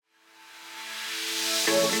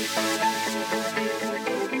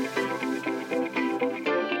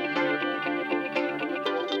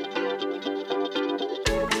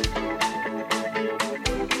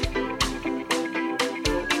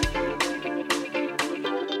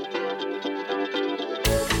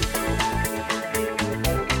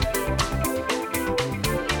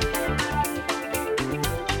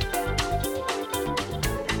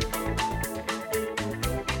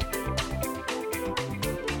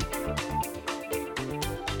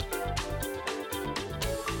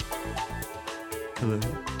Hello.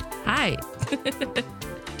 Hi.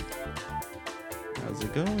 How's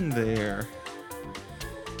it going there?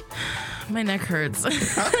 My neck hurts.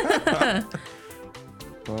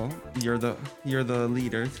 Well, you're the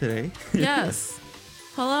leader today. Yes.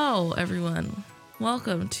 Hello, everyone.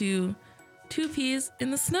 Welcome to Two Peas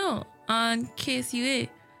in the Snow on KSUA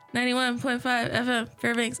 91.5 FM,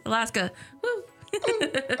 Fairbanks, Alaska. Woo!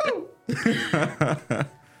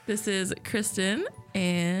 This is Kristen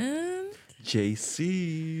and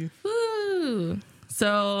JC. woo.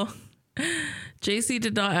 So JC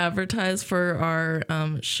did not advertise for our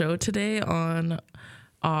show today on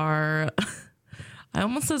our I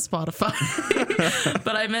almost said Spotify,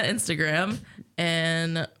 but I meant Instagram,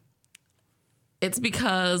 and it's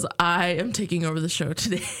because I am taking over the show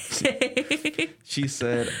today. She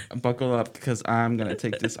said, buckle up because I'm going to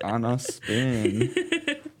take this on a spin.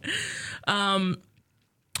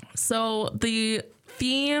 So the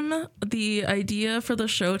theme, the idea for the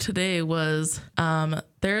show today was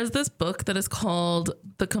there's this book that is called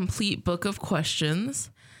The Complete Book of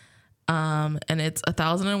Questions. And it's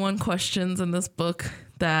 1,001 questions in this book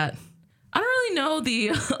that I don't really know the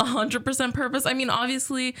 100% purpose. I mean,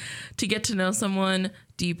 obviously, to get to know someone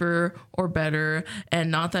deeper or better,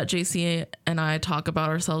 and not that JC and I talk about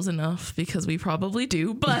ourselves enough because we probably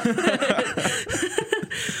do, but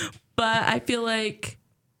but I feel like,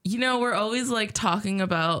 you know, we're always like talking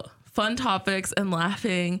about fun topics and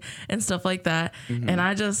laughing and stuff like that. Mm-hmm. And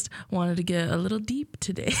I just wanted to get a little deep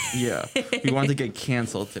today. Yeah. We wanted to get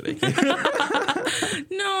canceled today.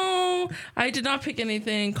 No, I did not pick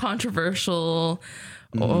anything controversial.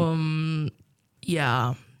 Mm-hmm.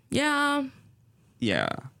 Yeah.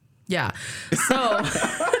 So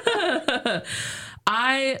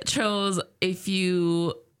I chose a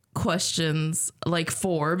few questions, like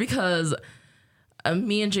 4, because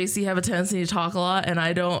me and JC have a tendency to talk a lot, and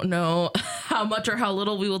I don't know how much or how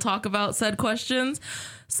little we will talk about said questions.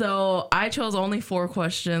 So I chose only 4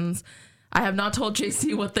 questions. I have not told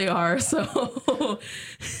JC what they are, so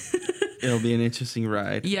it'll be an interesting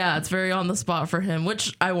ride. Yeah, it's very on the spot for him,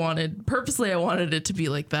 which I wanted. Purposely, I wanted it to be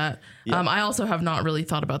like that. Yeah. I also have not really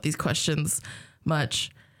thought about these questions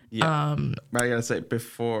much. Yeah. But I gotta say,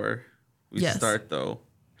 before we start, though,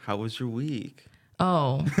 how was your week?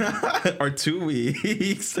 Oh. Or 2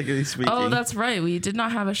 weeks, technically speaking. Oh, that's right. We did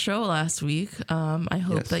not have a show last week. I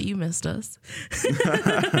hope that you missed us.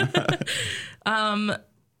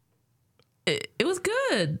 It was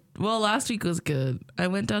good. Well, last week was good. I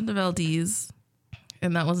went down to Valdez,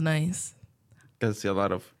 and that was nice. Got to see a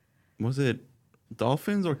lot of, was it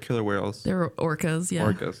dolphins or killer whales? They were orcas, yeah.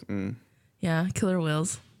 Orcas. Mm. Yeah, killer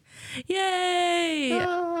whales. Yay!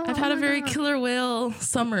 Oh, I've had a very killer whale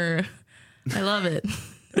summer. I love it.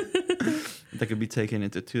 That could be taken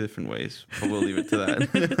into 2 different ways, but we'll leave it to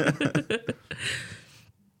that.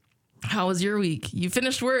 How was your week? You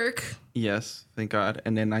finished work. Yes, thank God.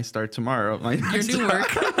 And then I start tomorrow. Your new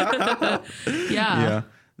work. Yeah,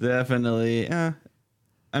 definitely. Yeah.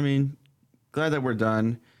 I mean, glad that we're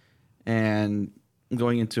done and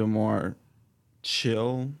going into a more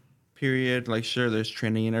chill period. Like, sure, there's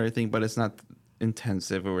training and everything, but it's not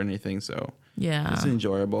intensive or anything. So yeah, it's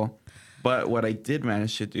enjoyable. But what I did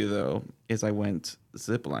manage to do, though, is I went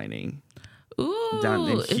ziplining. Ooh, down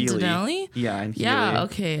in Healy. Denali? Yeah, in Healy. Yeah,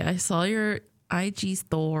 okay. I saw your IG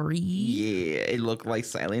story. Yeah, it looked like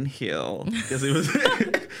Silent Hill because it was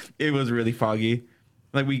it was really foggy.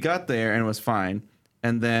 Like, we got there and it was fine,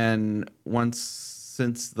 and then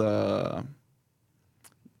since the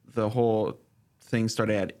whole thing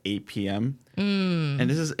started at 8 p.m. And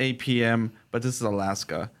this is 8 p.m., but this is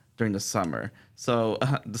Alaska during the summer, so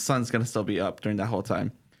the sun's gonna still be up during that whole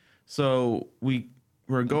time. So we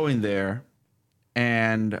were going there.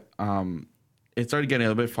 And it started getting a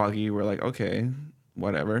little bit foggy. We're like, okay,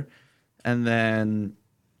 whatever. And then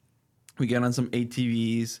we get on some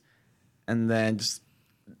ATVs and then just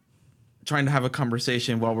trying to have a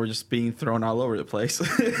conversation while we're just being thrown all over the place.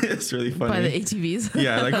 It's really funny. By the ATVs?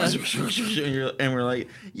 Yeah, like, and we're like,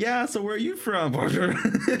 yeah, so where are you from?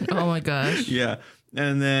 Oh my gosh. Yeah.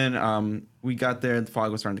 And then we got there and the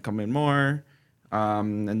fog was starting to come in more.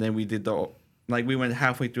 And then we did like we went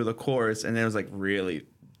halfway through the course and it was like really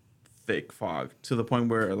thick fog to the point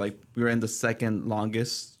where like we were in the second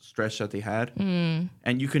longest stretch that they had,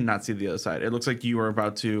 and you could not see the other side. It looks like you were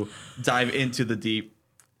about to dive into the deep.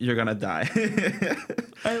 You're gonna die.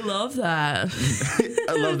 I love that.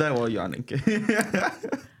 I love that while yawning.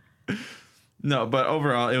 No, but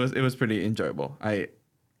overall it was pretty enjoyable. I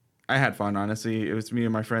had fun, honestly. It was me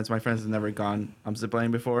and my friends. My friends have never gone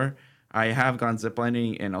ziplining before. I have gone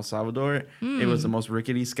ziplining in El Salvador. It was the most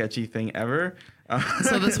rickety, sketchy thing ever.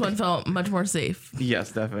 So this one felt much more safe.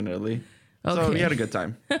 Yes, definitely. Okay. So we had a good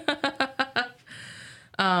time.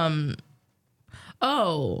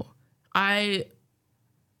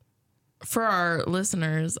 For our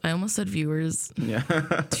listeners, I almost said viewers. Yeah.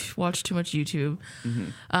 Watch too much YouTube.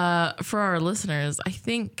 For our listeners, I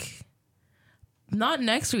think not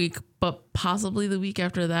next week, but possibly the week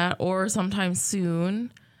after that or sometime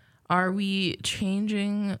soon, are we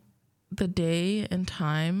changing the day and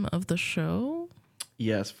time of the show?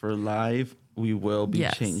 Yes, for live, we will be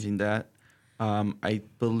changing that. I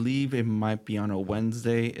believe it might be on a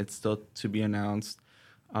Wednesday. It's still to be announced.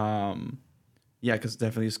 Yeah, because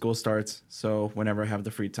definitely school starts. So whenever I have the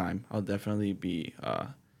free time, I'll definitely be,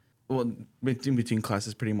 between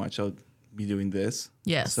classes pretty much, I'll be doing this.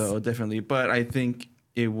 Yes. So definitely. But I think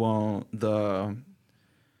the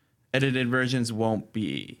edited versions will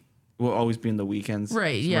always be in the weekends.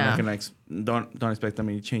 Right, So yeah. We're not gonna don't expect them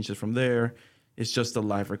any changes from there. It's just the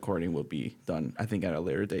live recording will be done, I think, at a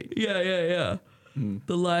later date. Yeah.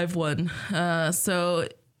 The live one. So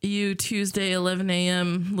you Tuesday 11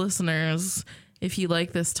 a.m. listeners, if you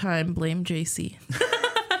like this time, blame JC.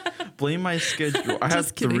 Blame my schedule. I have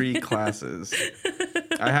 3 classes.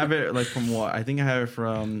 I have it like from what? I think I have it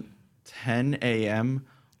from 10 a.m.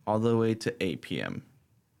 all the way to 8 p.m.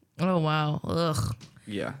 Oh, wow. Ugh.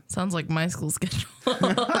 Yeah. Sounds like my school schedule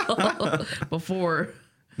before.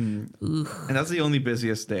 And that's the only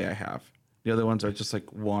busiest day I have. The other ones are just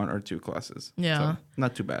like 1 or 2 classes. Yeah. So,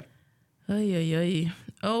 not too bad. Ay.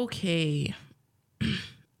 Okay.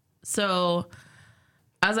 So,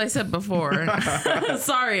 as I said before,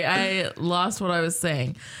 sorry, I lost what I was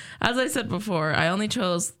saying. As I said before, I only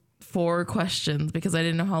chose 4 questions because I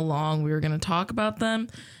didn't know how long we were going to talk about them.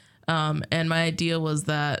 And my idea was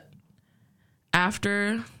that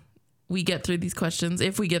after we get through these questions,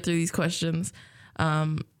 if we get through these questions,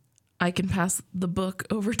 I can pass the book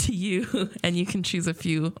over to you and you can choose a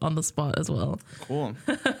few on the spot as well. Cool.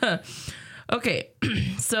 Okay,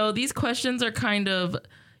 so these questions are kind of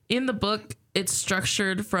in the book. It's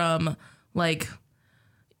structured from like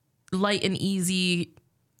light and easy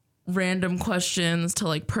random questions to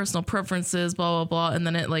like personal preferences, blah, blah, blah. And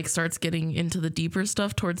then it like starts getting into the deeper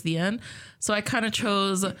stuff towards the end. So I kind of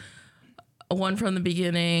chose one from the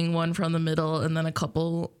beginning, one from the middle, and then a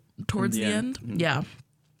couple towards the end. Yeah.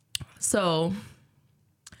 So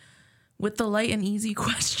with the light and easy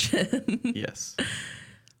question. Yes.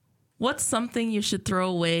 What's something you should throw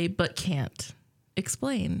away but can't?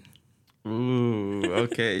 Explain. Ooh,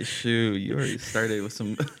 okay, shoot. You already started with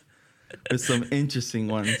some interesting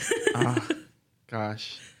ones.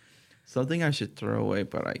 Gosh. Something I should throw away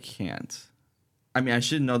but I can't. I mean, I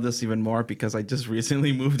should know this even more because I just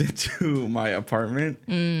recently moved into my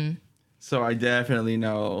apartment. So I definitely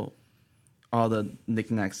know all the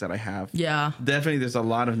knickknacks that I have. Yeah. Definitely there's a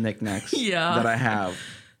lot of knickknacks that I have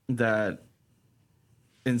that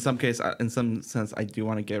in some sense I do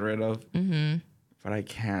want to get rid of. But I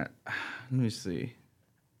can't. Let me see.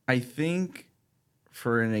 I think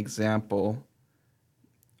for an example,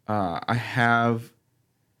 I have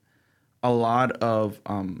a lot of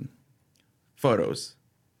photos.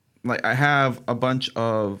 Like I have a bunch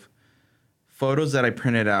of photos that I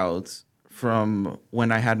printed out from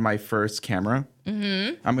when I had my first camera. I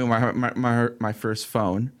mean, my first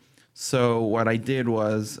phone. So what I did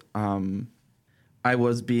was I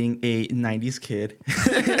was being a 90s kid,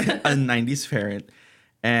 a 90s parent.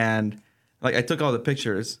 And like I took all the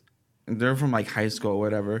pictures. They're from like high school or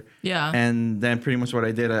whatever. Yeah. And then pretty much what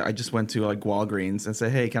I did, I just went to like Walgreens and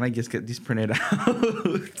said, hey, can I just get these printed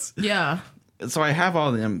out? Yeah. So I have all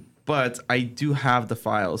of them, but I do have the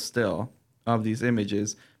files still of these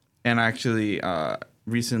images. And I actually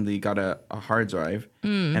recently got a hard drive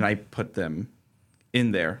and I put them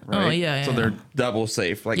in there, right? Oh, yeah. So they're double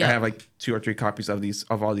safe. Like I Yeah. have like 2 or 3 copies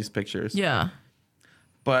of all these pictures. Yeah.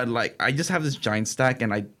 But like I just have this giant stack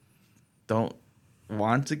and I don't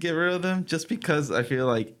want to get rid of them just because I feel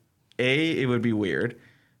like it would be weird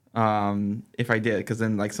if I did, because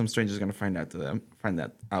then like some stranger's gonna find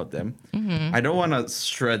that out them. I don't want to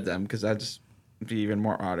shred them because that'd just be even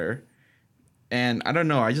more odder. And I don't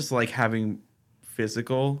know, I just like having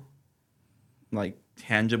physical like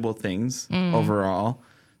tangible things overall.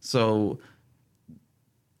 So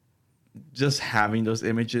just having those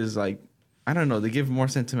images, like, I don't know, they give more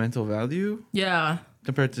sentimental value Yeah.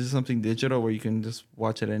 compared to something digital where you can just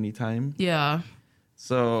watch at any time. Yeah.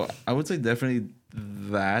 So I would say definitely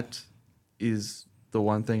that is the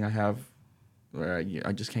one thing I have where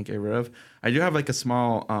I just can't get rid of. I do have like a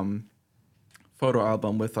small photo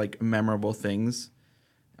album with like memorable things.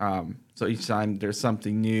 So each time there's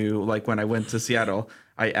something new, like when I went to Seattle,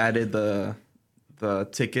 I added the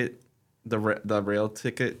ticket, the rail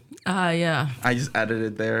ticket. Yeah. I just added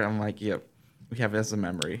it there. I'm like, yep, we have it as a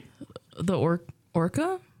memory. The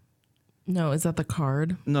Orca? No, is that the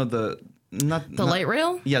card? No, the light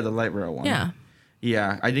rail? Yeah, the light rail one. Yeah.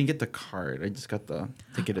 Yeah, I didn't get the card. I just got the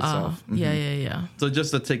ticket itself. Oh, yeah. So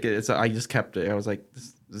just the ticket. I just kept it. I was like,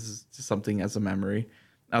 this is just something as a memory.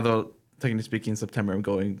 Although, technically speaking, in September, I'm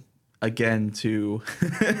going again to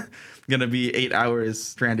gonna be 8 hours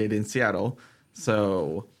stranded in Seattle.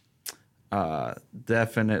 So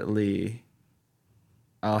definitely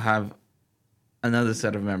I'll have another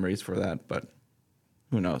set of memories for that, but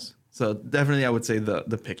who knows? So definitely I would say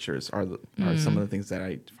the pictures are some of the things that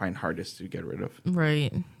I find hardest to get rid of.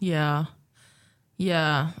 Right. Yeah.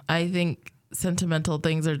 Yeah. I think sentimental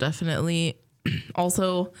things are definitely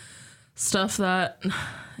also stuff that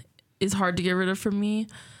is hard to get rid of for me.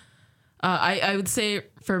 I would say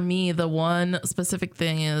for me, the one specific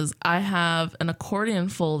thing is I have an accordion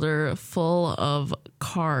folder full of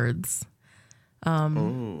cards,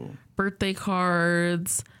 birthday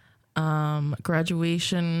cards,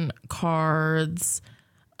 graduation cards,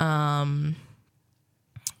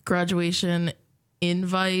 graduation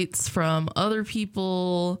invites from other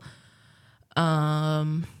people,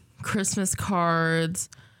 Christmas cards,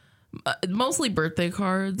 mostly birthday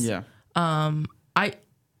cards. Yeah.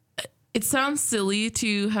 It sounds silly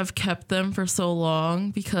to have kept them for so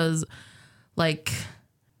long because, like,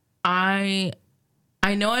 I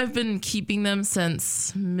know I've been keeping them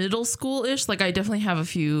since middle school-ish. Like, I definitely have a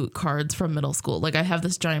few cards from middle school. Like, I have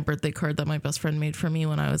this giant birthday card that my best friend made for me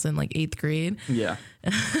when I was in, like, 8th grade. Yeah.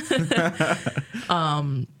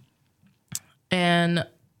 And,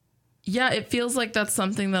 yeah, it feels like that's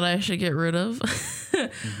something that I should get rid of.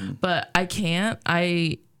 But I can't.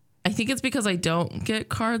 I think it's because I don't get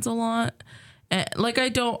cards a lot. And like I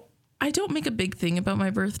don't make a big thing about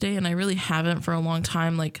my birthday, and I really haven't for a long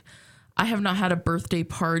time. Like I have not had a birthday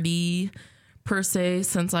party per se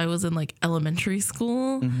since I was in like elementary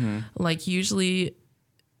school. Like usually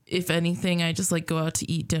if anything I just like go out to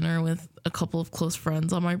eat dinner with a couple of close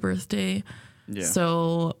friends on my birthday. Yeah.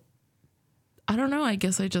 So I don't know, I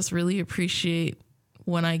guess I just really appreciate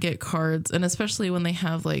when I get cards, and especially when they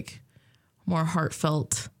have like more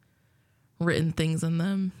heartfelt written things in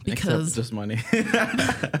them, because except just money.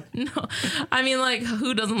 no, I mean, like,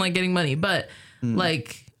 who doesn't like getting money? But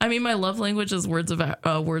like, I mean, my love language is words of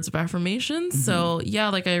affirmation. So yeah,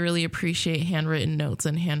 like I really appreciate handwritten notes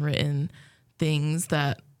and handwritten things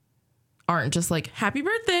that aren't just like happy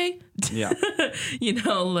birthday. Yeah. You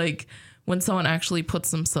know, like when someone actually puts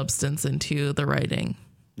some substance into the writing.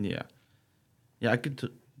 Yeah. Yeah, I could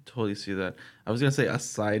totally see that. I was gonna say a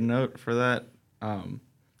side note for that.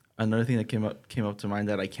 Another thing that came up to mind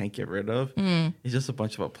that I can't get rid of is just a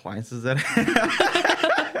bunch of appliances that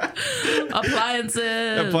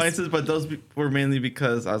appliances, but those were mainly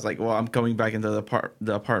because I was like, well, I'm coming back into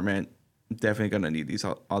the apartment, definitely gonna need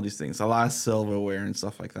all these things, a lot of silverware and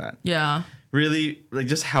stuff like that. Yeah, really, like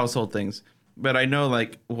just household things. But I know,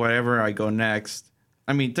 like, wherever I go next,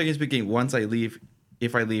 I mean, technically speaking,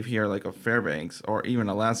 if I leave here, like, of Fairbanks or even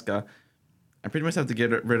Alaska, I pretty much have to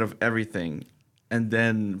get rid of everything and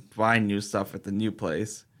then buy new stuff at the new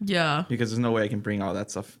place. Yeah. Because there's no way I can bring all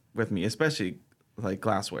that stuff with me, especially like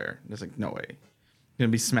glassware. There's like no way. I'm gonna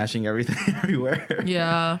be smashing everything everywhere.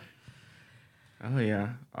 Yeah. Oh yeah.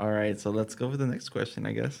 All right. So let's go for the next question,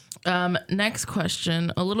 I guess. Next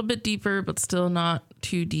question, a little bit deeper, but still not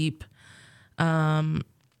too deep. As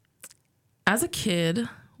a kid,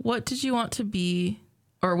 what did you want to be,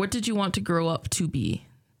 or what did you want to grow up to be?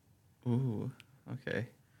 Ooh. Okay.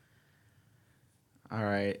 All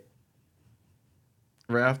right.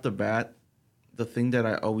 Right off the bat, the thing that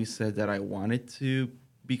I always said that I wanted to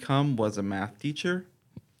become was a math teacher.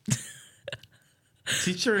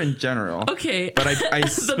 Teacher in general. Okay. But I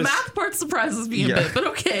the math part surprises me a bit, but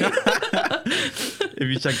okay. If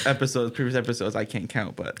you check previous episodes, I can't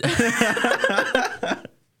count, but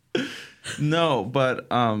no, but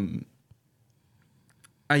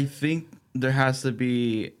I think there has to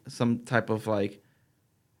be some type of like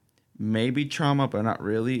maybe trauma, but not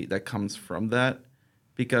really, that comes from that,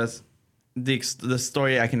 because the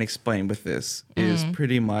story I can explain with this is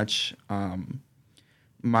pretty much I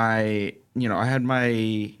had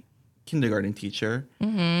my kindergarten teacher,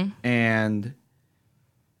 and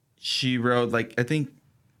she wrote, like, I think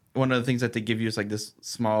one of the things that they give you is like this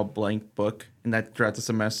small blank book, and that throughout the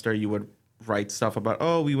semester you would write stuff about,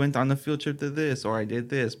 oh, we went on a field trip to this, or I did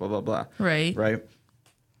this, blah blah blah. Right.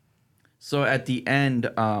 So at the end,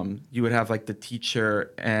 you would have like the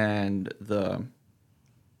teacher and the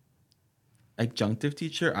adjunctive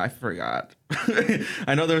teacher. I forgot.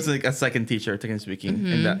 I know there was like a second teacher, technically speaking,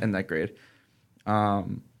 in that grade.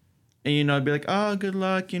 And it'd be like, oh, good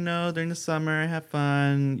luck, during the summer, have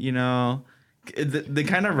fun, They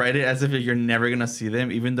kind of write it as if you're never gonna see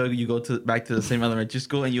them, even though you go back to the same elementary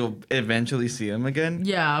school and you'll eventually see them again.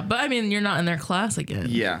 Yeah, but I mean, you're not in their class again.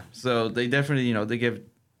 Yeah, so they definitely, they give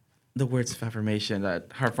the words of affirmation, that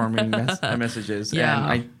heartwarming messages.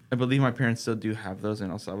 Yeah. And I believe my parents still do have those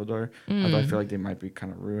in El Salvador, although I feel like they might be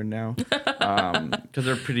kind of ruined now, because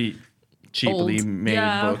they're pretty cheaply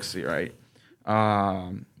made books, right?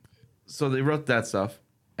 So they wrote that stuff,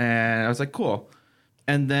 and I was like, cool.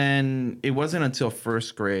 And then it wasn't until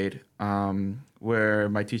first grade, where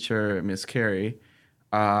my teacher, Miss Carey,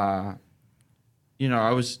 I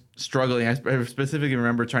was struggling. I specifically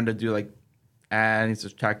remember trying to do like adding,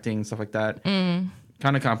 subtracting, stuff like that.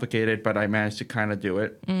 Kind of complicated, but I managed to kind of do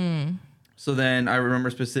it. So then I remember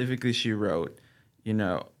specifically she wrote,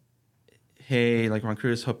 hey, like, Ron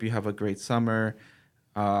Cruz, hope you have a great summer.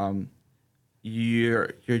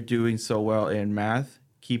 You're doing so well in math.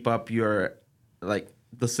 Keep up your, like,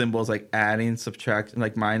 the symbols, like adding, subtract,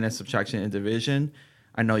 like minus, subtraction, and division.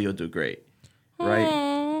 I know you'll do great. Right?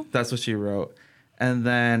 Aww. That's what she wrote. And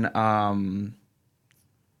then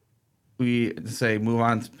we say move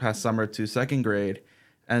on past summer to second grade.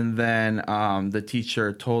 And then the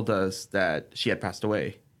teacher told us that she had passed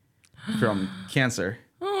away from cancer.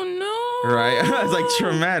 Oh, no. Right? It's like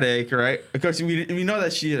traumatic, right? Of course, we know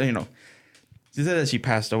that she said that she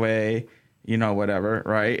passed away, whatever,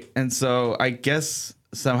 right? And so I guess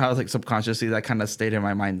somehow, like, subconsciously, that kind of stayed in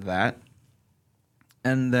my mind, that.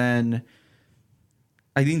 And then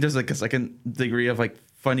I think there's like a second degree of like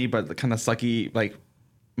funny but kind of sucky, like,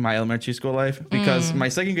 my elementary school life, because my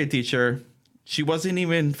second grade teacher, she wasn't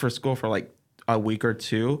even for school for like a week or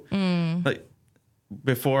two. Like,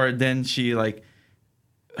 before then, she, like,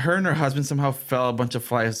 her and her husband somehow fell a bunch of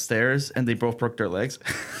flights of stairs and they both broke their legs.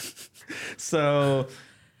 So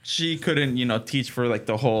she couldn't, teach for like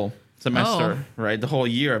the whole semester, right? The whole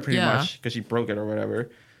year, pretty much, because she broke it or whatever.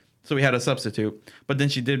 So we had a substitute, but then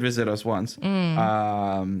she did visit us once.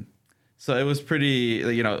 So it was pretty,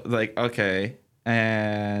 like, okay.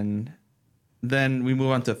 And then we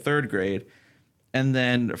move on to third grade. And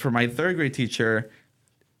then for my third grade teacher,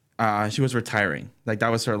 she was retiring. Like, that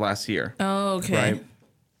was her last year. Oh, okay. Right?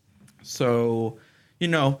 So,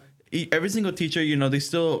 every single teacher, they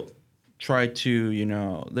still try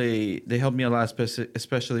to, they helped me a lot,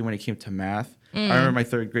 especially when it came to math. I remember my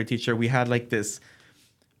third grade teacher, we had like this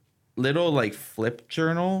little like flip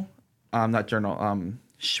journal,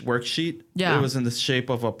 worksheet. Yeah. It was in the shape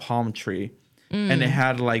of a palm tree, and it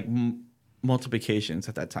had like multiplications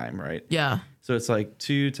at that time, right? Yeah. So it's like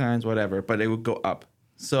 2 times whatever, but it would go up.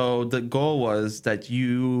 So the goal was that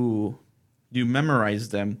you memorize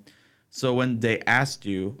them. So when they asked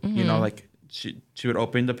you, like, she would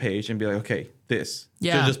open the page and be like, okay, this.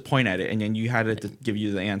 Yeah. She'll just point at it, and then you had it to give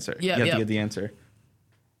you the answer. Yeah, you have to get the answer.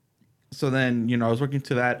 So then, I was working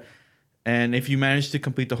to that. And if you managed to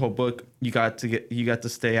complete the whole book, you got to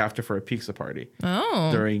stay after for a pizza party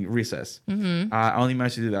during recess. I only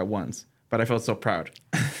managed to do that once, but I felt so proud.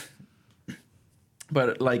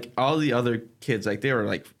 But like all the other kids, like, they were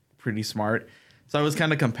like pretty smart, so I was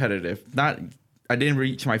kind of competitive. I didn't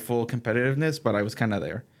reach my full competitiveness, but I was kind of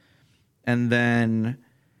there. And then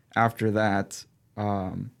after that,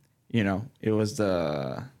 it was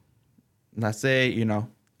let's say,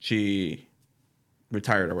 she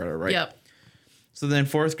retired or whatever, right? Yep. So then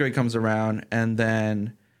fourth grade comes around, and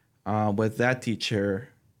then with that teacher,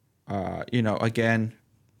 again,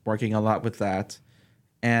 working a lot with that.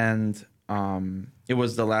 And it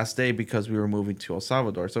was the last day because we were moving to El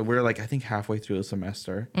Salvador. So we were like, I think halfway through the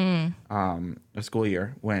semester, a school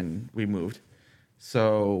year, when we moved.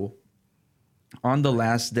 So on the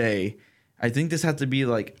last day, I think this had to be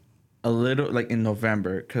like a little like in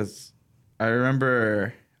November, because I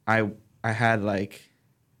remember I had like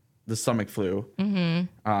the stomach flu, and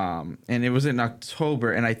it was in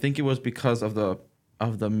October, and I think it was because of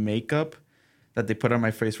the makeup that they put on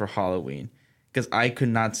my face for Halloween, because I could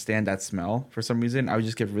not stand that smell for some reason. I would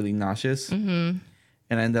just get really nauseous, and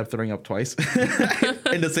I ended up throwing up twice.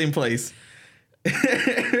 in the same place.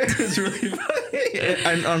 It's really funny.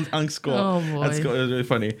 And on school. Oh, boy. At school, it was really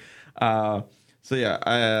funny. So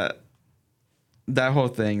yeah, that whole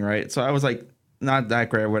thing, right? So I was like, not that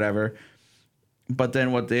great or whatever. But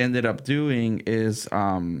then what they ended up doing is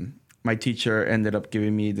my teacher ended up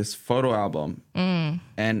giving me this photo album.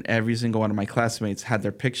 And every single one of my classmates had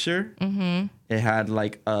their picture. It had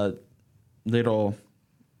like a little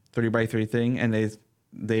 3x3 thing. And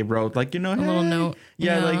they wrote like, a little note.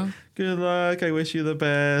 Yeah, like, good luck. I wish you the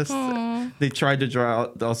best. Aww. They tried to draw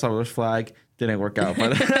out the El Salvador flag. Didn't work out.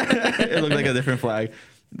 But it looked like a different flag.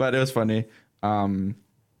 But it was funny.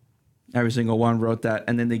 Every single one wrote that.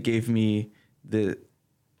 And then they gave me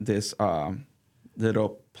this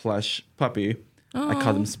little plush puppy. I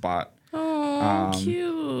called him Spot. Oh,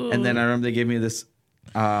 cute. And then I remember they gave me this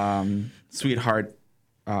sweetheart,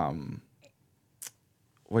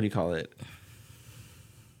 what do you call it?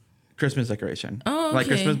 Christmas decoration. Oh, okay. Like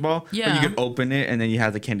Christmas ball. Yeah. But you could open it and then you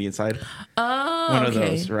have the candy inside. Oh, One of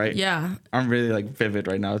those, right? Yeah. I'm really like vivid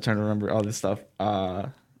right now, trying to remember all this stuff.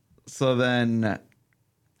 So then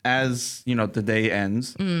as, you know, the day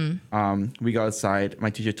ends, we go outside. My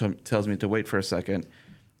teacher tells me to wait for a second.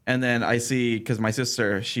 And then I see, because my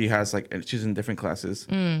sister, she has like, she's in different classes.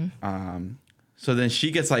 So then she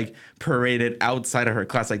gets like paraded outside of her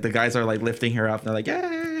class. Like the guys are like lifting her up. And they're like,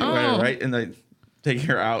 yeah, whatever, right? And they taking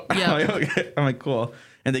her out. Yeah. I'm like, okay. I'm like, cool.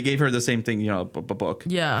 And they gave her the same thing, you know, a book.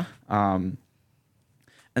 Yeah. And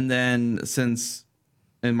then since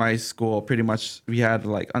in my school, pretty much we had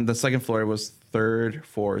like on the second floor, it was third,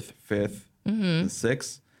 fourth, fifth, and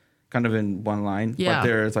sixth, kind of in one line. Yeah. But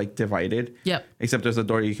they're like divided. Yep. Except there's a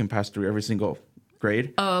door you can pass through every single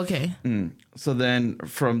grade. Oh, okay. So then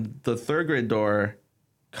from the third grade door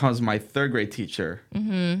comes my third grade teacher.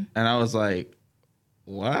 And I was like,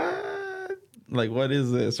 what? Like, what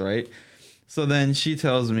is this, right? So then she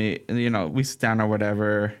tells me, you know, we sit down or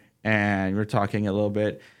whatever, and we're talking a little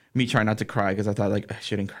bit. Me trying not to cry because I thought, like, I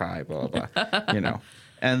shouldn't cry, blah, blah, blah, you know.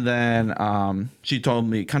 And then she told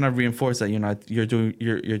me, kind of reinforced that, you know, you're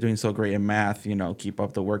doing so great in math, you know, keep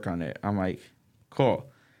up the work on it. I'm like, cool,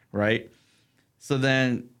 right? So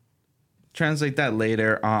then translate that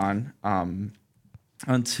later on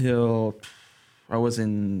until I was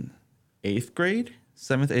in 8th grade,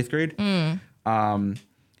 7th, 8th grade.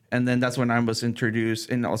 And then that's when I was introduced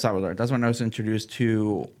in El Salvador. That's when I was introduced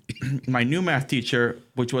to my new math teacher,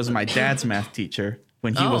 which was my dad's math teacher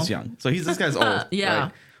when he was young. So this guy's old, Yeah.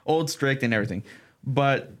 right? Old, strict, and everything.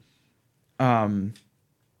 But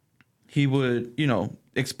he would, you know,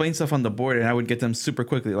 explain stuff on the board, and I would get them super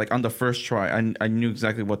quickly. Like on the first try, I knew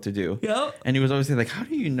exactly what to do. Yep. And he was always saying, like, how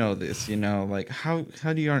do you know this? You know, like how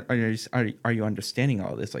do you are you understanding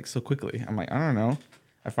all this like so quickly? I'm like, I don't know.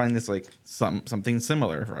 I find this like something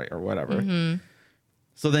similar, right, or whatever.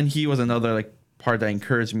 So then he was another like part that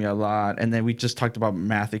encouraged me a lot, and then we just talked about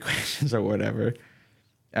math equations or whatever.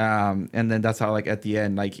 And then that's how like at the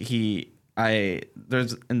end, like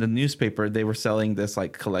there's in the newspaper they were selling this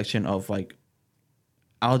like collection of like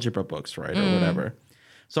algebra books, right, or whatever.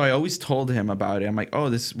 So I always told him about it. I'm like, oh,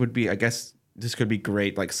 this would be, I guess this could be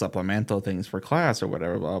great like supplemental things for class or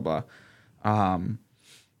whatever, blah blah.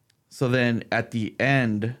 So then at the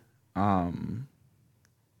end,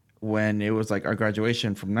 when it was like our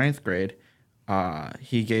graduation from 9th grade,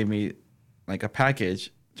 he gave me like a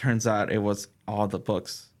package. Turns out it was all the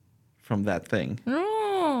books from that thing.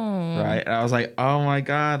 Oh. Right. And I was like, oh my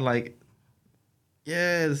God, like,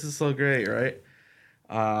 yeah, this is so great. Right.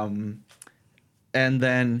 And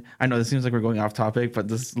then I know this seems like we're going off topic, but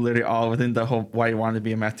this is literally all within the whole why you wanted to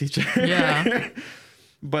be a math teacher. Yeah.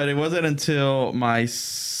 But it wasn't until my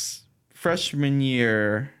freshman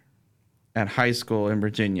year at high school in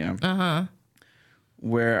Virginia,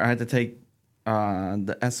 where I had to take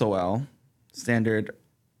the SOL, standard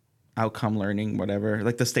outcome learning, whatever,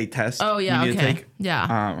 like the state test. Oh yeah. You need Okay. to take,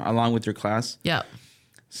 Yeah. along with your class. Yep.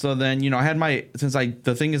 So then, you know, I had since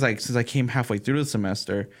I came halfway through the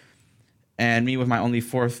semester, and me with my only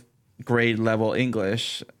 4th grade level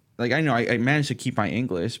English, like I know I managed to keep my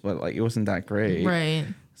English, but like it wasn't that great. Right.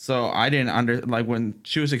 So I didn't like when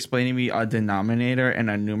she was explaining me a denominator and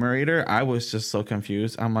a numerator, I was just so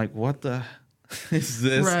confused. I'm like, what the is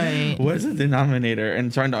this? Right. What is a denominator?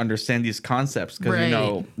 And trying to understand these concepts because Right. you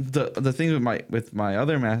know the thing with my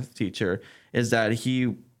other math teacher is that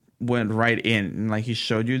he went right in and like he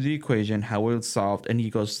showed you the equation, how it was solved, and he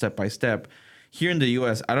goes step by step. Here in the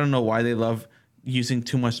US, I don't know why they love using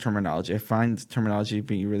too much terminology. I find terminology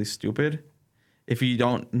being really stupid if you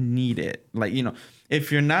don't need it. Like, you know,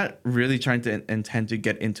 if you're not really trying to intend to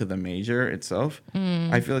get into the major itself,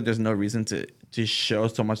 I feel like there's no reason to show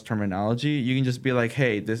so much terminology. You can just be like,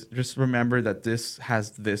 hey, this, just remember that this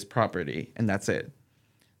has this property, and that's it.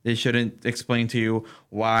 They shouldn't explain to you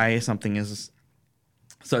why something is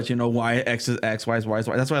such, why X is X, Y is Y is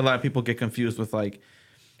Y. That's why a lot of people get confused with like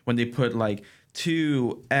when they put like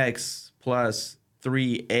 2X plus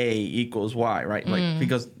 3A equals Y, right? Like,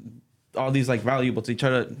 because all these like variables, they try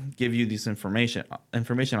to give you this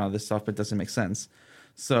information on this stuff, but it doesn't make sense.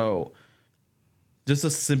 So just a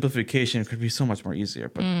simplification could be so much more easier,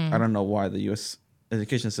 but I don't know why the U.S.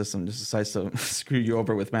 education system just decides to screw you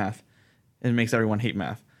over with math. It makes everyone hate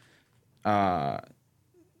math.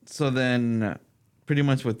 So then pretty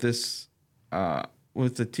much with this,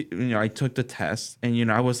 with the, I took the test,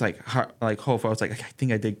 and, I was like hopeful. I was like, I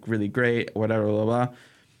think I did really great, whatever, blah, blah.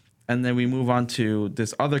 And then we move on to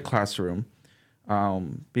this other classroom,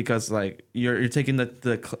 because like you're taking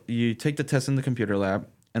you take the test in the computer lab,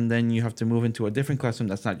 and then you have to move into a different classroom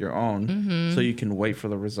that's not your own, so you can wait for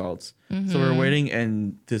the results. So we're waiting,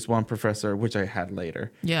 and this one professor, which I had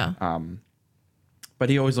later, but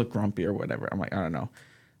he always looked grumpy or whatever. I'm like, I don't know.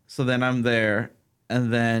 So then I'm there,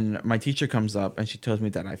 and then my teacher comes up, and she tells me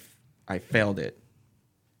that I failed it,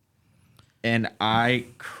 and I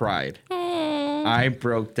cried. I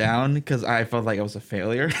broke down because I felt like I was a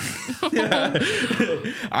failure.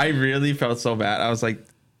 I really felt so bad. I was like,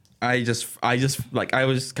 I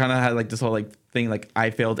was kind of had like this whole like thing, like I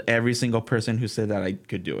failed every single person who said that I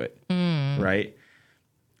could do it. Right.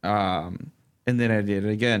 And then I did it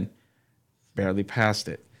again, barely passed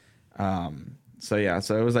it. So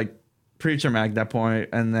it was like pretty traumatic at that point.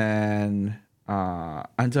 And then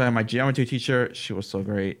until I had my geometry teacher, she was so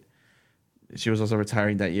great. She was also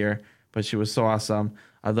retiring that year, but she was so awesome.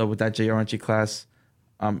 Although with that geometry class,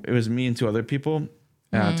 it was me and two other people,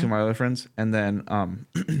 two of my other friends, and then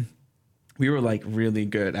we were like really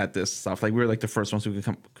good at this stuff. Like we were like the first ones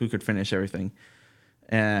who could finish everything.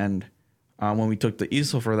 And when we took the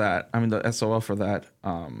ESOL for that, the SOL for that,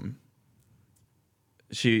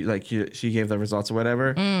 she gave the results or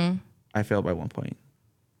whatever. I failed by 1 point.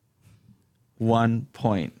 1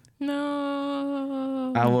 point. No.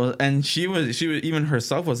 I was, and she was even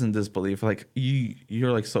herself was in disbelief. Like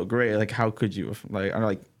you're like so great. Like how could you? Like I'm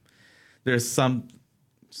like, there's some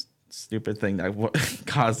stupid thing that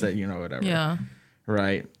caused it. Whatever. Yeah.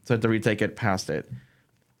 Right. So I had to retake it, passed it.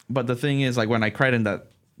 But the thing is, like when I cried in that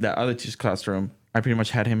other teacher's classroom, I pretty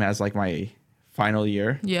much had him as like my final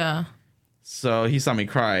year. Yeah. So he saw me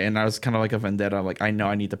cry, and I was kind of like a vendetta. Like I know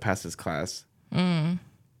I need to pass this class. And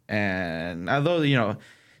although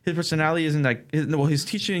his personality isn't that his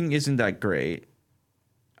teaching isn't that great.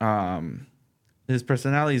 His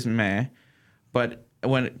personality is meh, but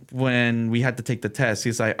when we had to take the test,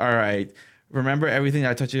 he's like, all right, remember everything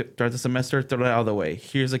I taught you throughout the semester, throw that out of the way.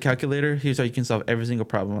 Here's a calculator. Here's how you can solve every single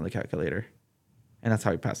problem on the calculator. And that's how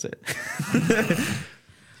we passed it.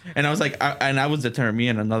 And I was like, I was determined, me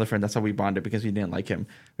and another friend, that's how we bonded, because we didn't like him.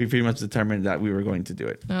 We pretty much determined that we were going to do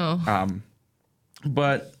it.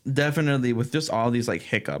 But definitely with just all these like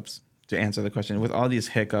hiccups, to answer the question, with all these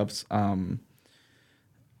hiccups that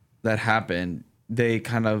happened, they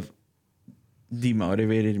kind of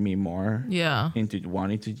demotivated me more into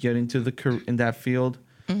wanting to get into in that field.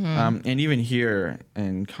 And even here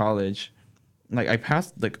in college, like I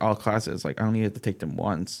passed like all classes, like I only had to take them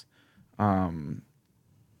once.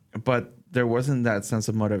 But there wasn't that sense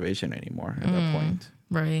of motivation anymore at that point.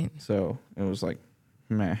 Right. So it was like,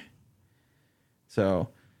 meh. So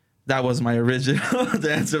that was my original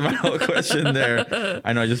to answer my whole question there.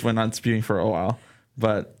 I know I just went on spewing for a while,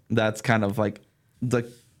 but that's kind of like the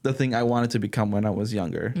thing I wanted to become when I was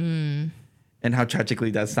younger. And how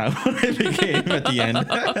tragically that's not what I became at the end.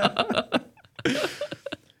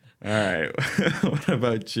 All right. What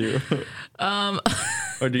about you?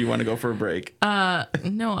 Or do you want to go for a break?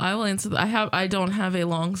 No, I will answer that. I don't have a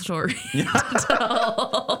long story to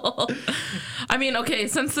tell. Okay,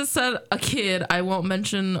 since this said a kid, I won't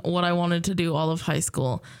mention what I wanted to do all of high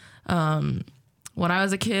school. When I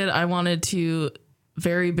was a kid, I wanted to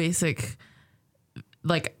very basic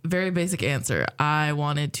answer. I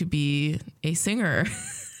wanted to be a singer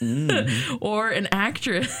or an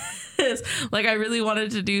actress. Like I really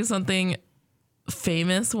wanted to do something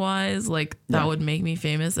famous wise, like that would make me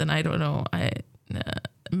famous. And I don't know,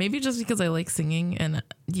 maybe just because I like singing, and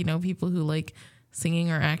people who like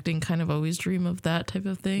singing or acting kind of always dream of that type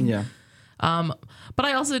of thing. But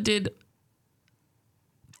I also did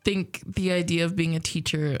think the idea of being a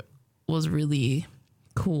teacher was really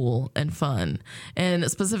cool and fun,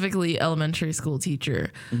 and specifically elementary school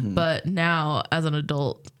teacher. But now as an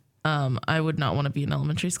adult, I would not want to be an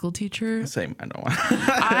elementary school teacher. Same. I don't want.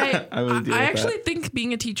 I actually think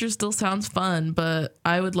being a teacher still sounds fun, but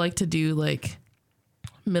I would like to do like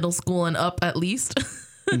middle school and up at least.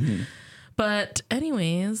 Mm-hmm. But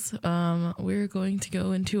anyways, we're going to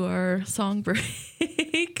go into our song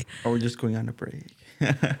break. Or we're just going on a break.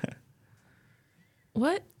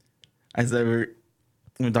 What? I said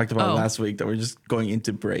we talked about last week that we're just going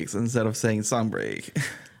into breaks instead of saying song break.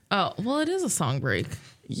 Oh, well, it is a song break.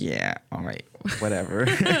 Yeah. All right. Whatever.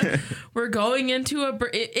 We're going into a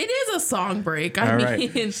break. It is a song break. I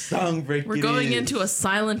mean, song break. We're going into a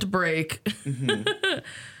silent break. Mm-hmm.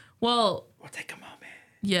 Well, we'll take a moment.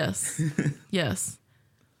 Yes. Yes.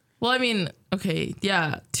 Well, I mean, okay.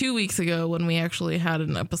 Yeah. 2 weeks ago when we actually had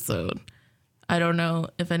an episode, I don't know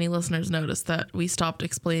if any listeners noticed that we stopped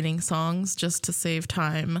explaining songs just to save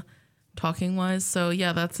time talking wise. So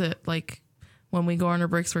yeah, that's it. Like when we go on our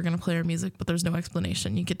breaks, we're going to play our music, but there's no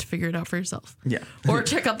explanation. You get to figure it out for yourself. Yeah. Or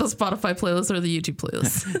check out the Spotify playlist or the YouTube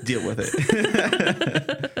playlist. Deal with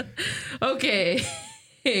it. Okay.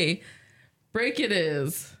 Hey, break it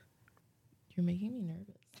is. You're making me nervous.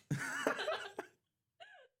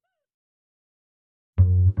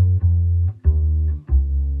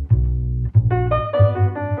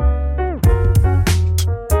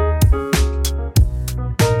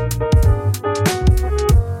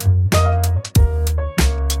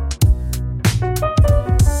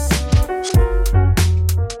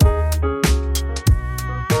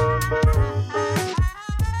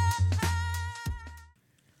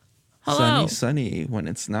 Hello. Sunny when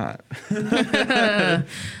it's not.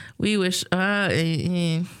 We wish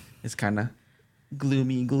it's kind of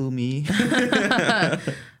gloomy.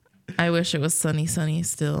 I wish it was sunny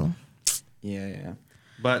still. Yeah.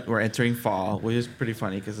 But we're entering fall, which is pretty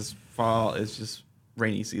funny because fall is just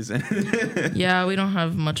rainy season. Yeah, we don't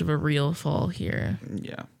have much of a real fall here.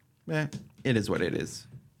 Yeah. It is what it is.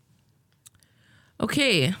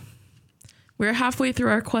 Okay. We're halfway through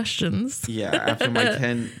our questions. Yeah, after my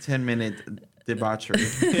 10-minute debauchery.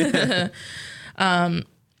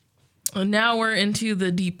 Now we're into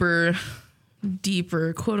the deeper,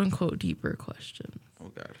 quote unquote, deeper questions.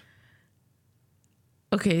 Oh, God.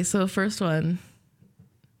 Okay, so first one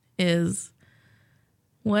is,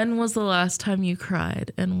 when was the last time you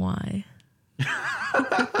cried and why?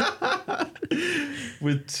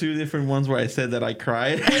 With two different ones where I said that I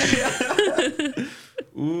cried.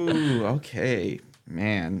 Ooh, okay.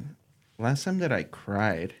 Man, last time that I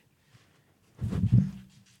cried,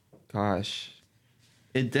 gosh,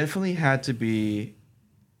 it definitely had to be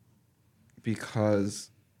because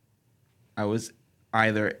I was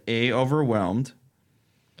either A, overwhelmed,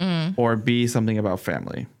 or B, something about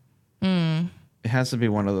family. It has to be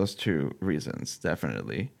one of those two reasons,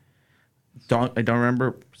 definitely. I don't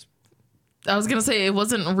remember. I was gonna say it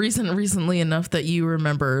wasn't recently enough that you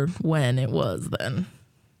remember when it was then.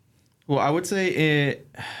 Well, I would say it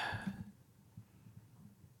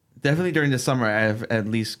definitely during the summer I have at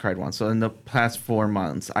least cried once. So in the past 4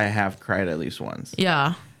 months I have cried at least once.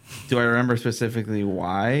 Yeah. Do I remember specifically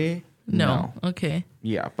why? No. Okay.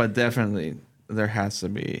 Yeah, but definitely there has to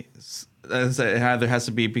be. As I said, it either has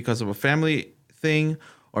to be because of a family thing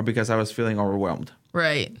or because I was feeling overwhelmed.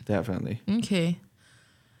 Right. Definitely. Okay.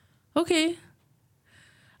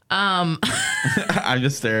 I'm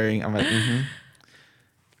just staring. I'm like,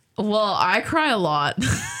 Well, I cry a lot.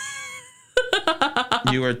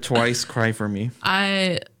 You were twice cry for me.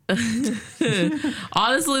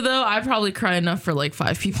 Honestly, though, I probably cry enough for like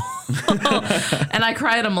 5 people. And I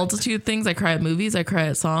cry at a multitude of things. I cry at movies. I cry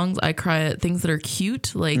at songs. I cry at things that are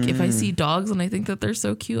cute. Like if I see dogs and I think that they're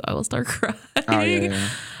so cute, I will start crying.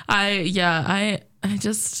 Oh, yeah. I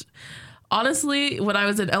just, honestly, when I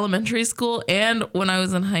was in elementary school and when I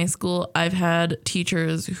was in high school, I've had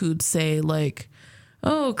teachers who'd say like,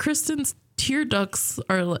 oh, Kristen's tear ducts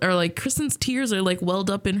are like Kristen's tears are like welled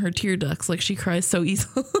up in her tear ducts. Like she cries so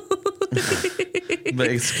easily. But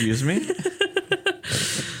excuse me?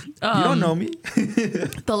 You don't know me.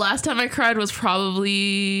 The last time I cried was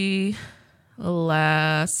probably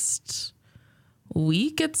last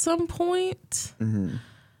week at some point.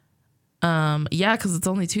 Yeah, because it's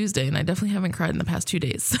only Tuesday and I definitely haven't cried in the past 2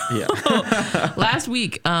 days. So yeah. Last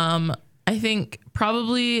week, I think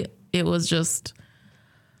probably it was just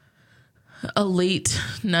a late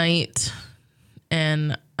night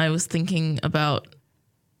and I was thinking about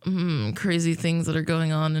crazy things that are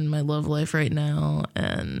going on in my love life right now.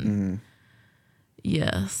 And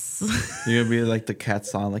yes. You're going to be like the cat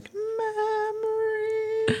song, like,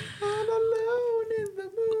 memory, all alone in the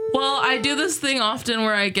moon. Well, I do this thing often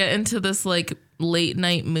where I get into this like late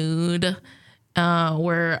night mood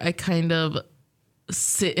where I kind of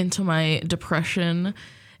sit into my depression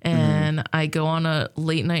and I go on a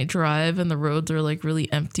late night drive and the roads are like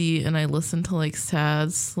really empty and I listen to like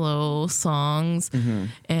sad, slow songs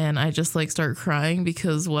and I just like start crying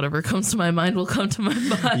because whatever comes to my mind will come to my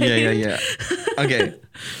mind. Yeah. Okay.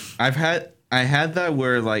 I had that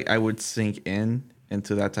where like I would sink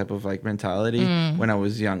into that type of like mentality when I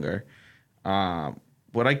was younger.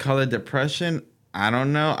 Would I call it depression? I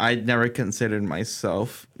don't know. I never considered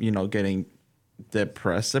myself, getting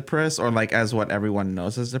depressed or like as what everyone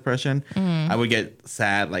knows as depression. I would get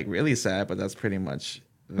sad, like really sad, but that's pretty much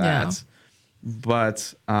that. Yeah.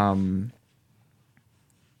 But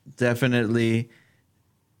definitely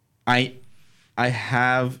I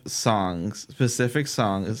have specific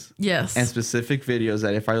songs, yes, and specific videos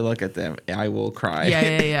that if I look at them, I will cry.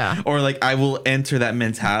 Yeah. Or like I will enter that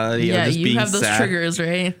mentality of just being sad. Yeah, you have those triggers,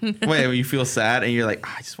 right? Wait, when you feel sad and you're like,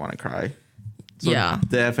 I just want to cry. So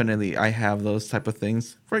definitely I have those type of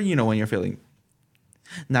things for, when you're feeling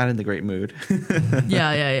not in the great mood.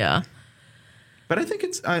 Yeah. But I think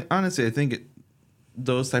honestly, I think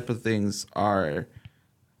those type of things are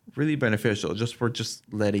really beneficial just for just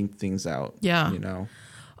letting things out. Yeah.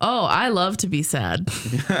 Oh, I love to be sad.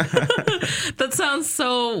 That sounds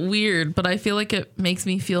so weird, but I feel like it makes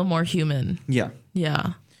me feel more human. Yeah.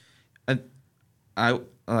 Yeah. I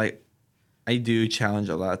do challenge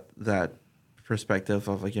a lot that perspective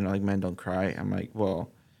of like, like men don't cry. I'm like, well,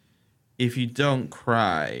 if you don't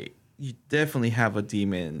cry, you definitely have a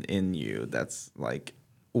demon in you that's like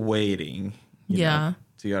waiting, you know,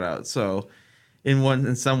 to get out. So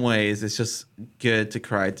in some ways it's just good to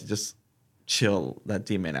cry to just chill that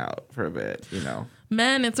demon out for a bit,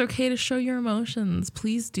 Men, it's okay to show your emotions.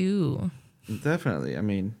 Please do. Definitely. I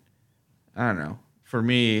mean, I don't know. For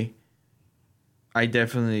me, I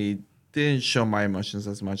definitely didn't show my emotions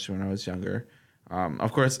as much when I was younger.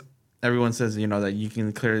 Of course, everyone says, that you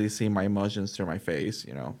can clearly see my emotions through my face,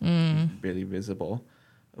 really visible.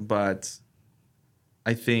 But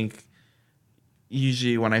I think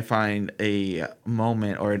usually when I find a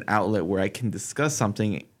moment or an outlet where I can discuss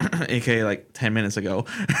something, aka like 10 minutes ago,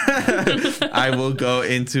 I will go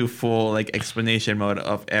into full like explanation mode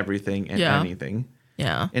of everything and anything.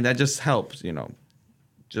 Yeah. And that just helps,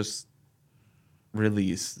 just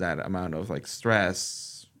release that amount of like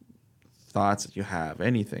stress, thoughts that you have,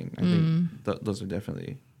 anything. I think those are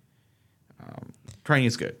definitely crying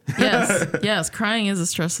is good. Yes, crying is a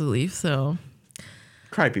stress relief. So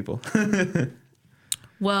cry, people.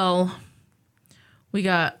 Well, we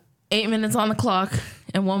got 8 minutes on the clock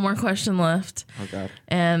and one more question left. Oh God!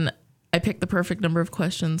 And I picked the perfect number of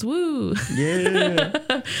questions. Woo!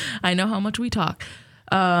 Yeah. I know how much we talk.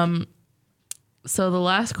 So the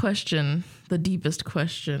last question, the deepest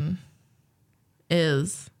question,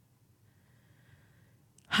 is: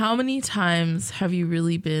 how many times have you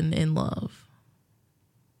really been in love?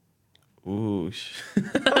 Ooh.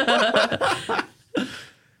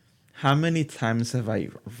 How many times have I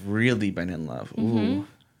really been in love? Ooh.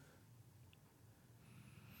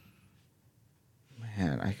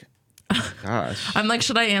 Man, gosh. I'm like,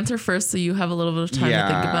 should I answer first so you have a little bit of time to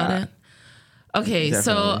think about it? Okay, definitely.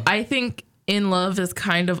 So I think in love is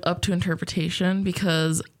kind of up to interpretation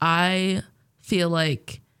because I feel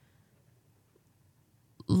like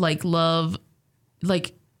love,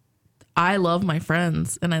 like I love my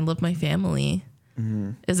friends and I love my family.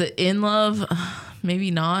 Is it in love?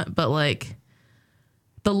 Maybe not, but like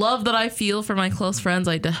the love that I feel for my close friends,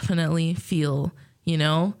 I definitely feel,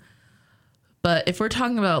 But if we're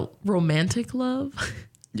talking about romantic love,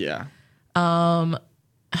 yeah. How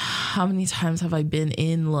many times have I been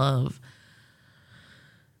in love?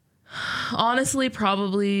 Honestly,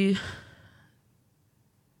 probably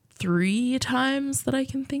 3 times that I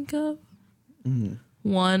can think of.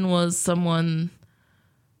 One was someone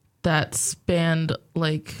that spanned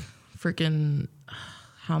like freaking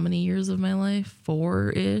how many years of my life?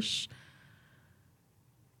 4-ish.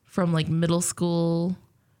 From like middle school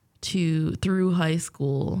through high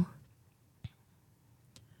school.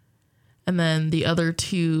 And then the other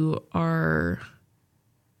 2 are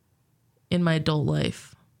in my adult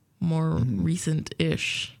life, more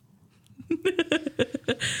recent-ish.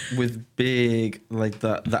 With big, like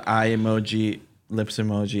the eye emoji, lips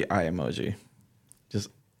emoji, eye emoji. Just.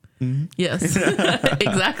 Yes,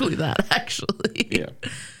 exactly that, actually. Yeah.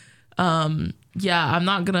 Yeah, I'm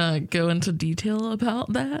not going to go into detail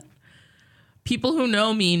about that. People who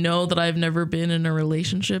know me know that I've never been in a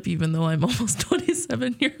relationship, even though I'm almost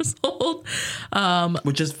 27 years old.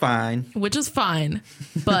 Which is fine.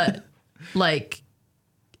 But like,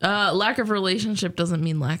 lack of relationship doesn't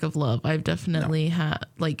mean lack of love. I've definitely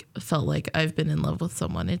felt like I've been in love with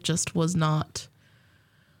someone. It just was not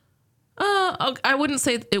I wouldn't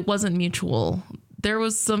say it wasn't mutual. There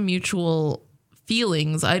was some mutual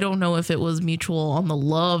feelings. I don't know if it was mutual on the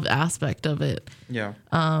love aspect of it. Yeah.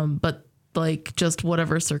 But like just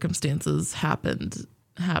whatever circumstances happened.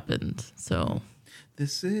 So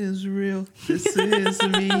This is real. This is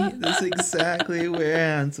me. This is exactly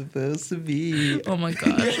where I'm supposed to be. oh my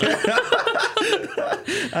gosh.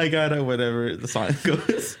 I gotta whatever the song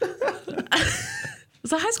goes. Is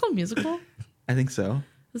that High School Musical? I think so.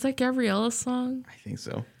 Is that Gabriella's song I think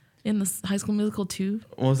so. in the High School Musical 2?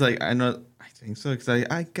 What was like? I know. I think so because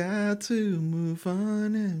I got to move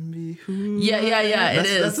on and be who. Yeah. It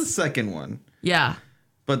is. That's the second one. Yeah.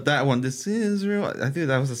 But that one, this is real. I think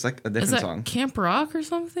that was a different Is that song. Camp Rock or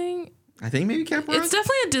something? I think maybe Camp Rock. It's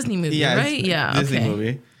definitely a Disney movie, yeah, right? it's Yeah. a Disney okay.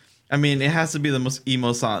 movie. I mean, it has to be the most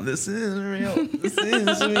emo song. This is real. This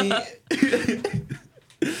is me.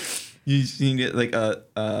 You need like a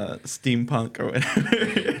steampunk or whatever.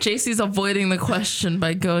 JC's avoiding the question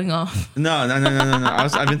by going off. No.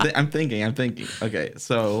 I'm thinking. Okay,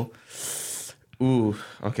 so,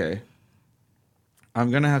 okay.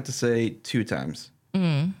 I'm gonna have to say 2 times.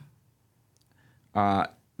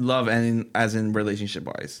 Love and as in relationship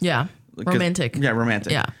wise. Yeah. Romantic. Yeah,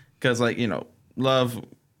 romantic. Yeah. Because like love.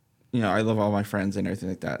 I love all my friends and everything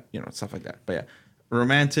like that. Stuff like that. But yeah,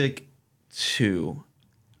 romantic 2.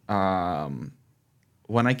 One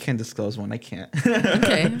I can disclose, one I can't.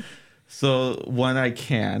 Okay. So one I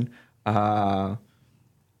can.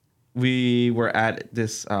 We were at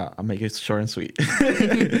this. I'll make it short and sweet.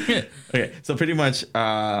 Okay, so pretty much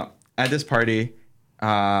at this party,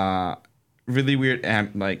 really weird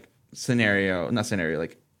like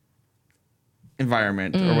like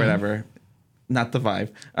environment or whatever, not the vibe.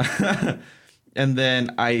 And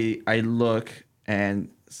then I look and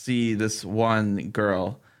see this one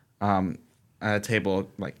girl at a table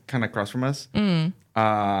like kind of across from us.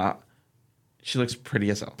 She looks pretty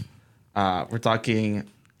as hell. We're talking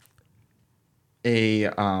a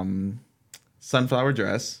sunflower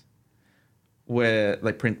dress with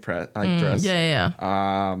like print press like dress. Yeah.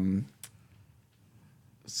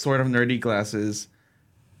 Sort of nerdy glasses,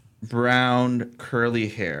 brown curly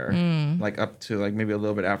hair, like up to like maybe a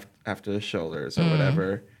little bit after the shoulders or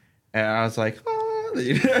whatever. And I was like, oh.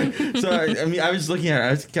 So I mean, I was looking at her.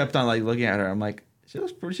 I just kept on like looking at her. I'm like,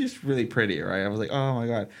 she's really pretty, right? I was like, oh my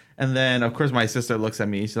god. And then of course my sister looks at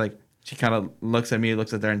me. She kind of looks at me,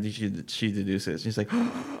 looks at her, and she deduces. She's like,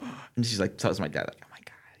 oh, and she's like tells my dad like, oh my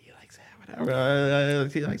god, he likes it, whatever.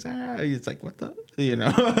 He likes her. He's like, what the,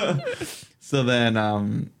 So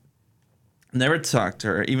then never talked to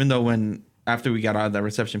her, even though after we got out of that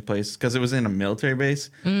reception place, because it was in a military base,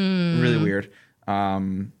 really weird.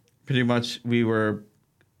 Pretty much we were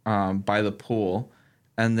by the pool,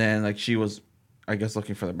 and then like she was, I guess,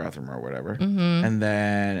 looking for the bathroom or whatever. And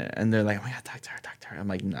they're like, oh my god, talk to her. I'm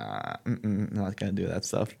like, nah, not gonna do that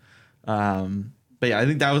stuff. But yeah, I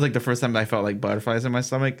think that was like the first time I felt like butterflies in my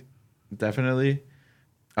stomach. Definitely.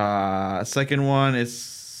 Second one is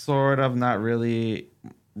sort of not really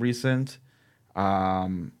recent.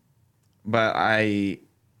 But I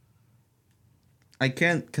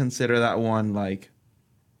can't consider that one like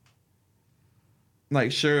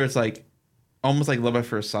sure, it's like almost like love at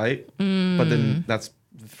first sight, but then that's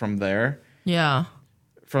from there. Yeah.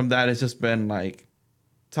 From that, it's just been like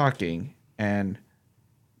talking and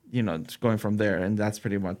just going from there, and that's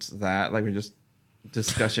pretty much that. Like we're just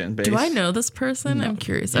discussion based. Do I know this person? No, I'm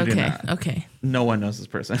curious. Okay. No one knows this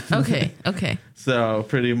person. Okay. So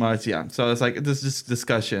pretty much, yeah. So it's like this just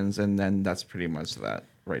discussions, and then that's pretty much that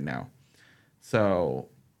right now. So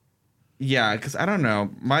yeah, because I don't know,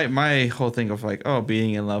 my whole thing of like, oh,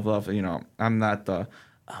 being in love, I'm not the,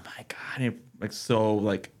 oh my god, like so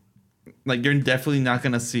like you're definitely not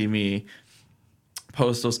gonna see me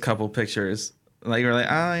post those couple pictures like we're like,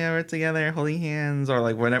 oh yeah, we're together holding hands, or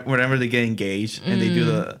like whenever they get engaged and they do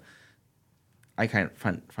the, I kind of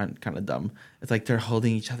find kind of dumb. It's like they're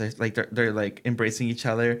holding each other, like they're like embracing each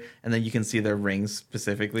other, and then you can see their rings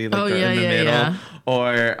specifically, like they're in the middle. Yeah.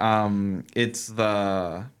 Or it's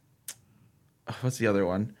the, what's the other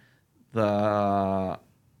one? The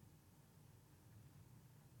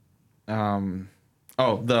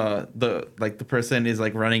the like the person is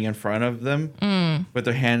like running in front of them with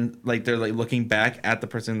their hand, like they're like looking back at the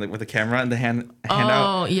person like with the camera and the hand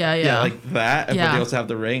out. Oh yeah, like that. But they also have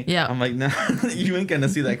the ring. Yeah, I'm like, no, you ain't gonna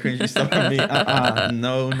see that cringy stuff from me.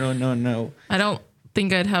 No. I don't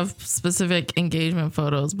think I'd have specific engagement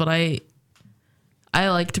photos, but I I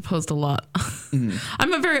like to post a lot.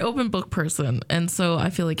 I'm a very open book person. And so I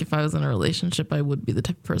feel like if I was in a relationship, I would be the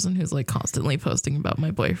type of person who's like constantly posting about my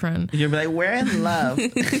boyfriend. You'll be like, we're in love.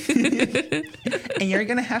 And you're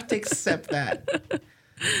going to have to accept that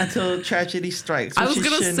until tragedy strikes. I was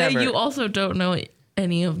going to say, you also don't know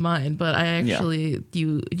any of mine, but I actually,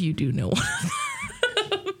 you do know one of them.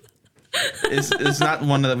 It's not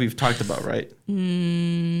one that we've talked about, right?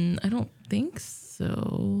 I don't think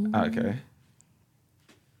so. Okay.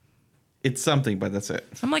 It's something, but that's it.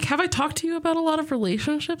 I'm like, have I talked to you about a lot of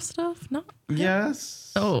relationship stuff? No.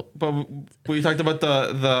 Yes. Oh. But we talked about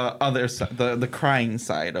the other side, the crying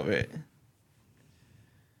side of it.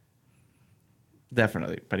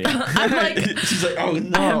 Definitely. But yeah. I'm like, she's like, oh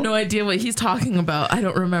no. I have no idea what he's talking about. I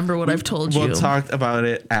don't remember what I've told you. We'll talk about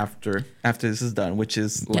it after this is done, which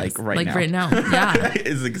is right now. Like right now. Yeah.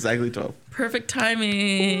 It's exactly 12. Perfect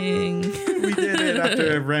timing. We did it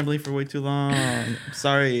after rambling for way too long.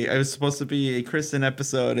 Sorry, I was supposed to be a Kristen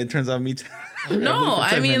episode. It turns out me too. No,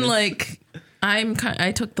 I mean like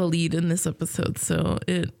I took the lead in this episode, so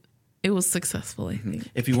it was successful, I think.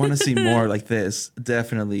 If you want to see more like this,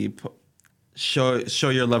 definitely show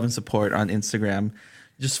your love and support on Instagram.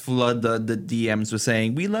 Just flood the DMs with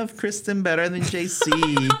saying, we love Kristen better than JC.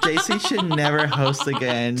 JC should never host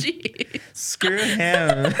again. Jeez. Screw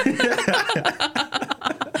him.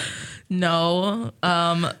 No.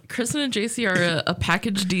 Kristen and JC are a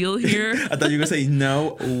package deal here. I thought you were going to say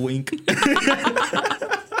no, wink.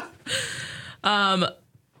 But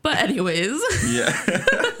anyways. Yeah.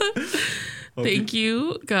 Thank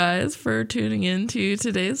you guys for tuning in to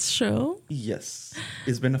today's show. Yes.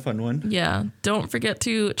 It's been a fun one. Yeah. Don't forget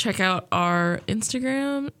to check out our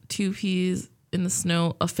Instagram, 2Ps in the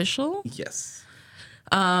Snow official. Yes.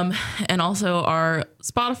 And also our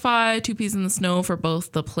Spotify, 2Ps in the Snow, for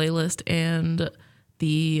both the playlist and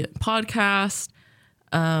the podcast.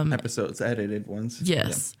 Episodes, edited ones.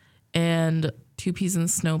 Yes. Yeah. And 2Ps in the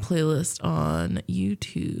Snow playlist on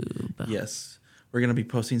YouTube. Yes. We're going to be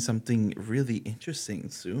posting something really interesting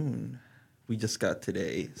soon. We just got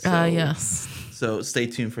today. So, yes. So stay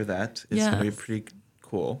tuned for that. It's going to be pretty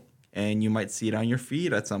cool. And you might see it on your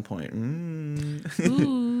feed at some point.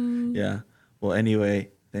 Ooh. Yeah. Well, anyway,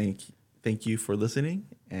 thank you for listening.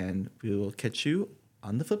 And we will catch you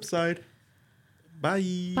on the flip side.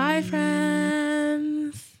 Bye. Bye, friends.